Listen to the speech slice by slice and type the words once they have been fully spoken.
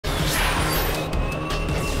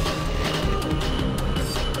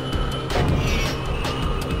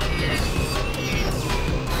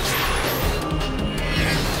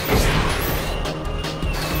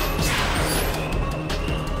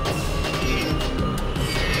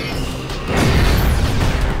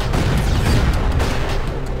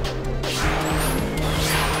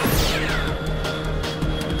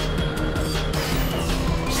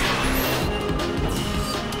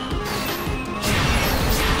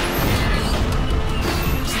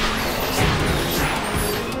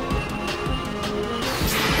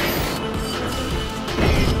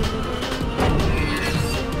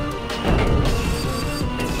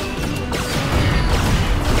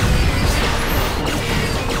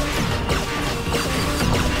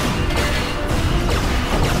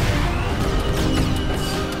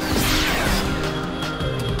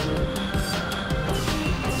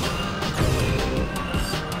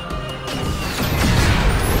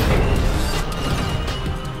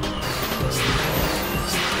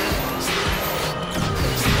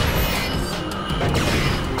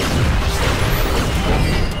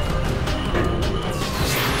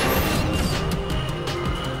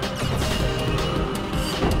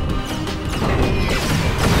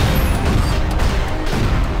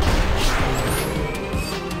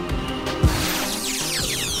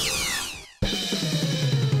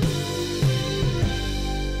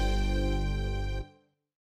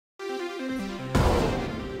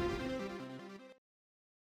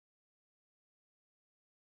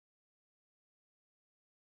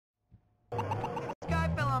Sky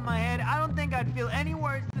fell on my head, I don't think I'd feel any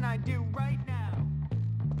worse than I do right now.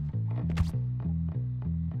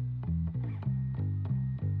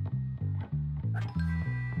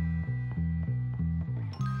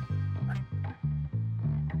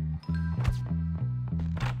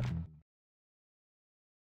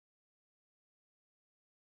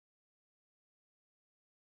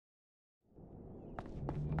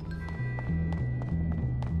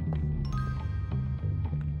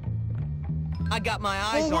 I got my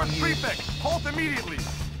eyes Forward on you. prefect, halt immediately.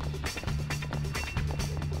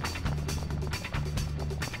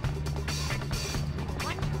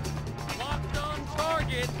 Locked on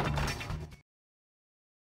target.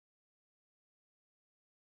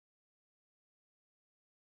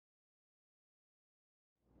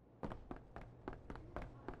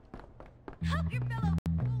 Help your fellow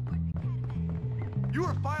Woolworth Academy. You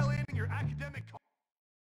are violating your academic.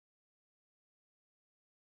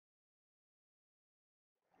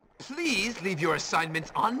 Please leave your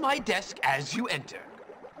assignments on my desk as you enter.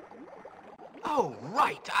 Oh,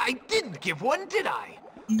 right. I didn't give one, did I?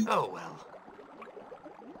 Oh, well.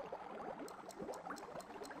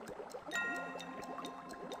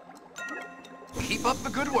 Keep up the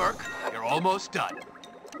good work. You're almost done.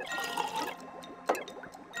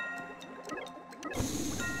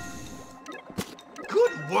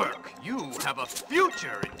 Good work. You have a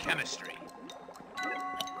future in chemistry.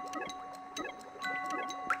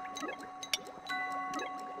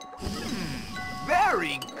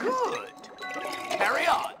 Very good. Carry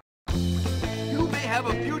on. You may have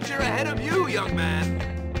a future ahead of you, young man.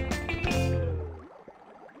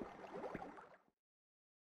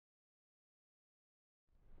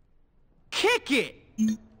 Kick it!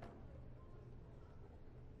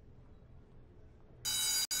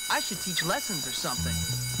 I should teach lessons or something.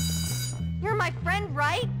 You're my friend,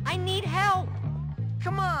 right? I need help.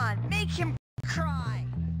 Come on, make him cry.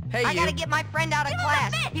 Hey, I you. gotta get my friend out of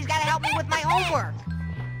class. He's gotta help me with my homework.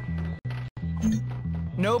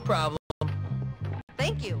 No problem.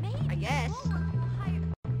 Thank you, I guess.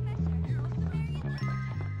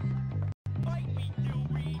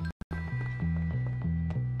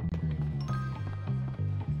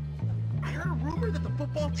 I heard a rumor that the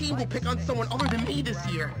football team will pick on someone other than me this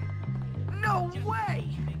year. No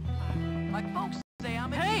way! My folks say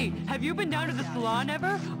I'm a Hey, have you been down to the salon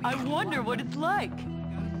ever? I wonder what it's like.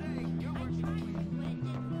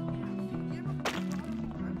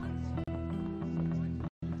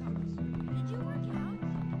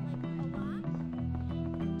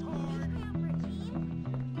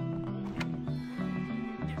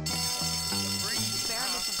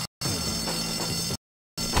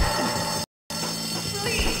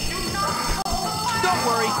 Don't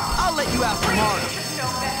worry, I'll let you out tomorrow.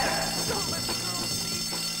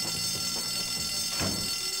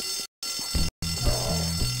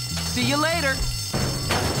 See you later.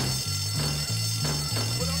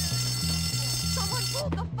 Someone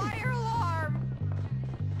pulled the fire alarm.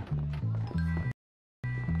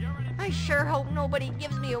 I sure hope nobody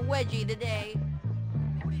gives me a wedgie today.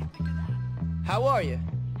 How are you?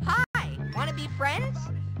 Hi, wanna be friends?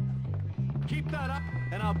 Keep that up,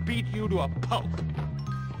 and I'll beat you to a pulp.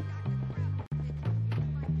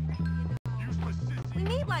 We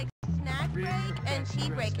need like snack break and tea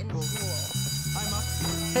break in school.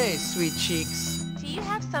 Hey, sweet cheeks. Do you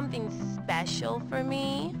have something special for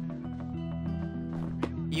me?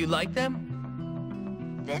 You like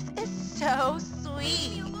them? This is so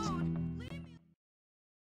sweet.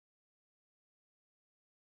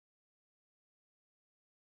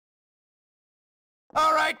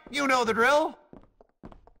 All right, you know the drill.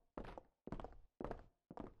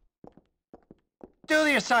 Do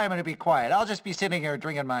the assignment and be quiet. I'll just be sitting here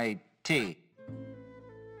drinking my tea.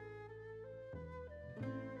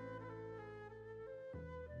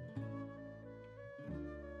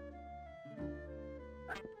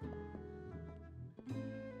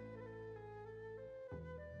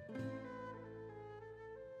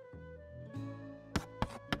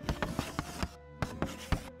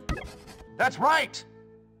 That's right!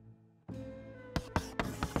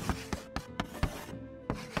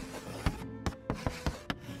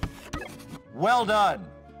 Well done.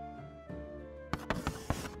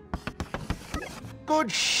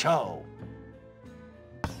 Good show.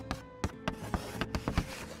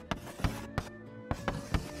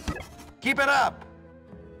 Keep it up.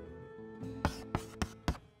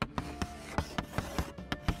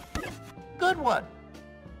 Good one.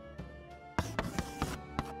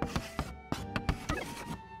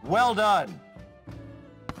 Well done.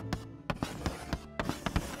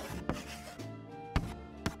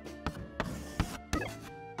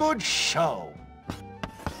 Good show.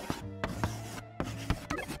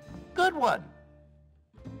 Good one.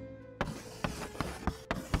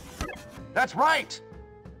 That's right.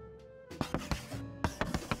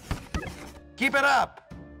 Keep it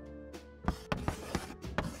up.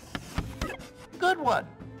 Good one.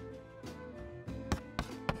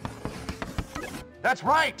 That's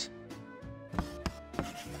right.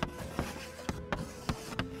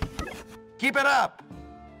 Keep it up.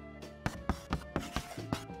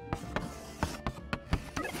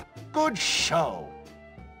 Good show.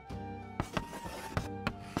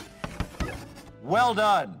 Well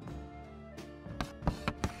done.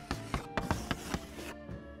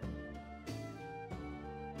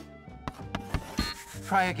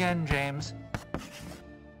 Try again, James.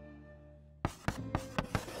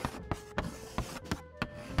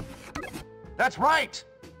 That's right.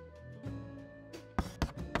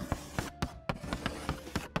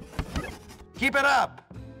 Keep it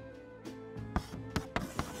up.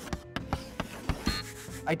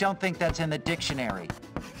 I don't think that's in the dictionary.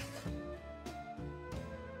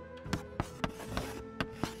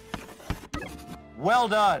 Well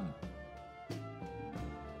done.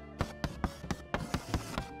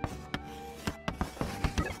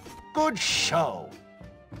 Good show.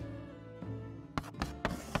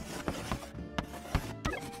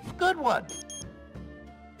 Good one.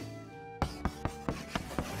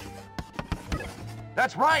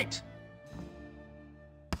 That's right.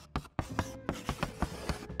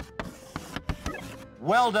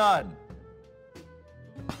 Well done.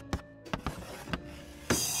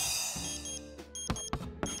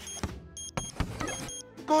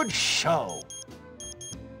 Good show.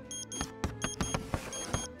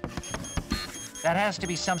 That has to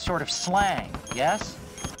be some sort of slang, yes?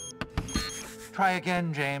 Try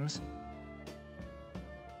again, James.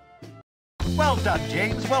 Well done,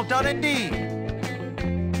 James. Well done indeed.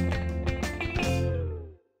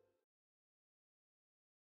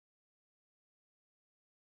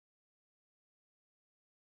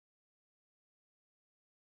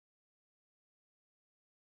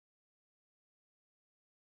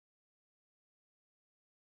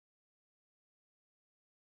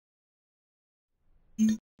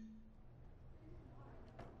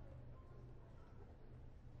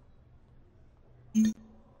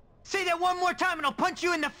 Say that one more time and I'll punch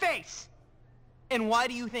you in the face! And why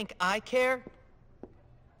do you think I care?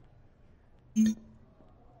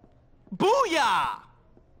 Booyah!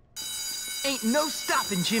 Ain't no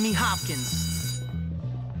stopping Jimmy Hopkins.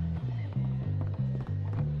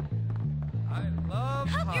 I love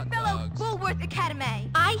Help your fellow Woolworth Academy.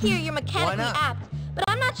 I hear you're Why mechanically not? apt, but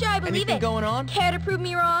I'm not sure I believe Anything it. going on? Care to prove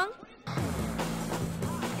me wrong?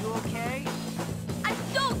 You okay? I'm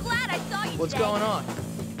so glad I saw you What's today. going on?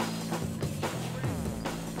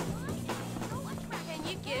 Can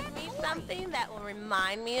you give me something that will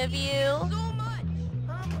remind me of you? So much.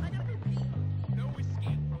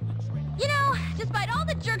 You know, despite all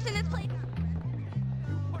the jerks in this place...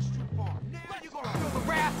 Now you're gonna feel the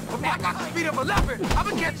wrath of me. I got the speed of a leopard. I'm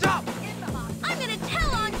gonna catch up. I'm gonna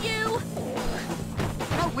tell on you!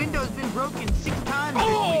 That window's been broken 6 times this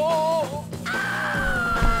week. Oh!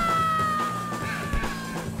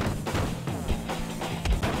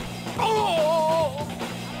 Oh!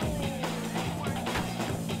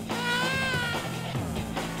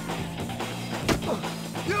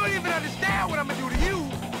 You don't even understand what I'm gonna do to you.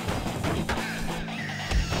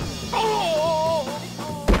 Oh!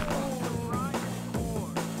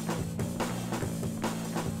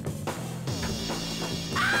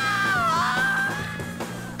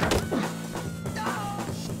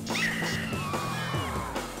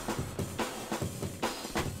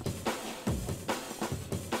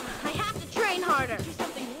 I have to train harder. Do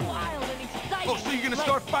something wild and exciting. Oh, so you're gonna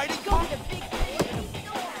start fighting? Go to the big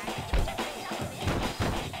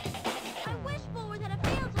I wish Bullworth had a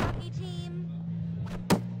field hockey team.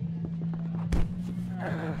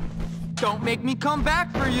 Don't make me come back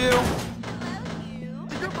for you. Hello, you.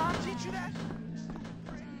 Did your mom teach you that?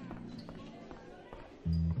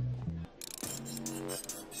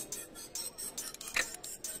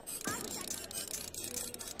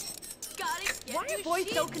 Got it. Why are boys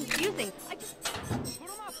so confusing? Put 'em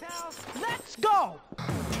up, pals. Let's go!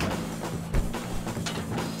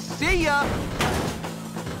 See ya.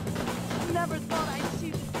 Never thought I'd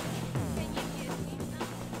see this. Can you give me something that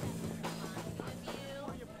reminds me of you?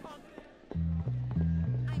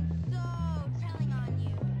 I'm so telling on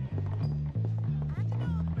you.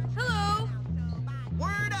 Hello.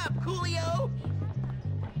 Word up, Coolio!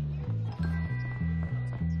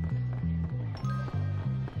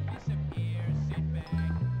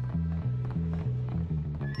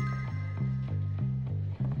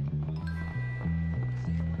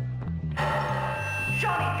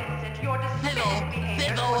 Johnny Vincent, your disturbing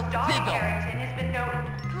behavior towards Donnie Carrington has been noted.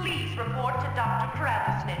 Please report to Dr.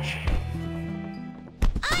 Kravosnich.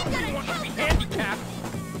 I'm gonna help you! Handicapped.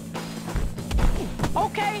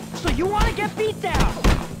 Okay, so you want to get beat down?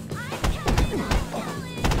 I'm coming!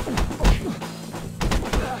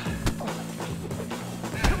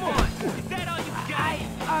 Come on. Is that all you got?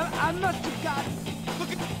 I must have got...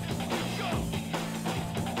 Look at... Go.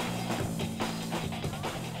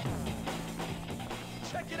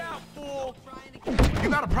 Check it out, fool. You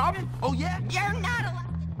got a problem? Oh, yeah? You're not allowed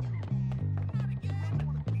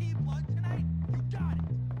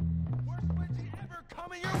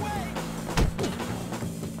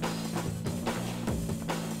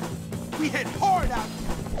We hit hard out.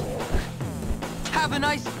 Have a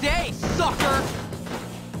nice day, sucker!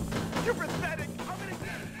 You're pathetic. I'm gonna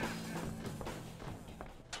get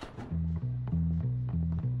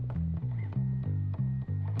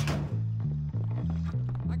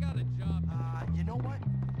I got a job. you know what?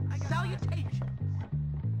 Salutations!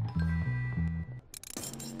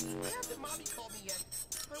 Hasn't Mommy called me yet?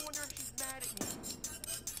 I wonder if she's mad at me.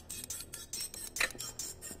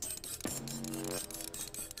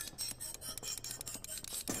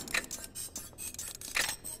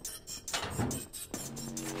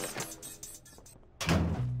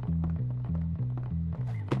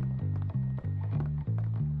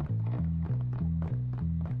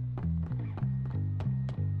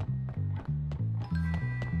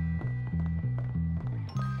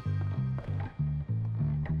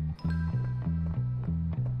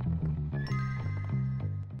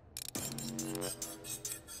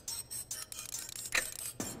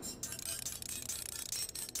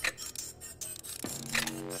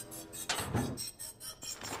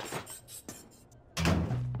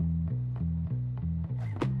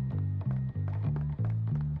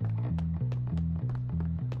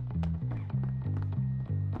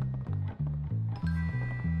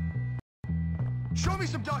 Show me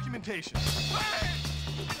some documentation.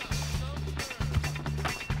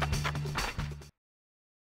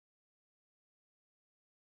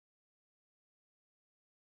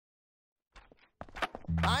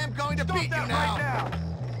 I am going to beat you now. Right now.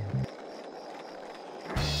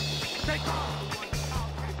 Take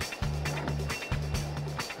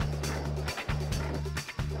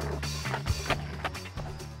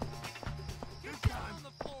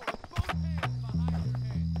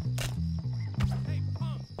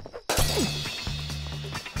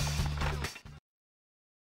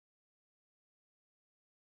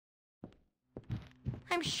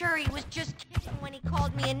I'm sure he was just kidding when he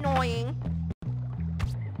called me annoying.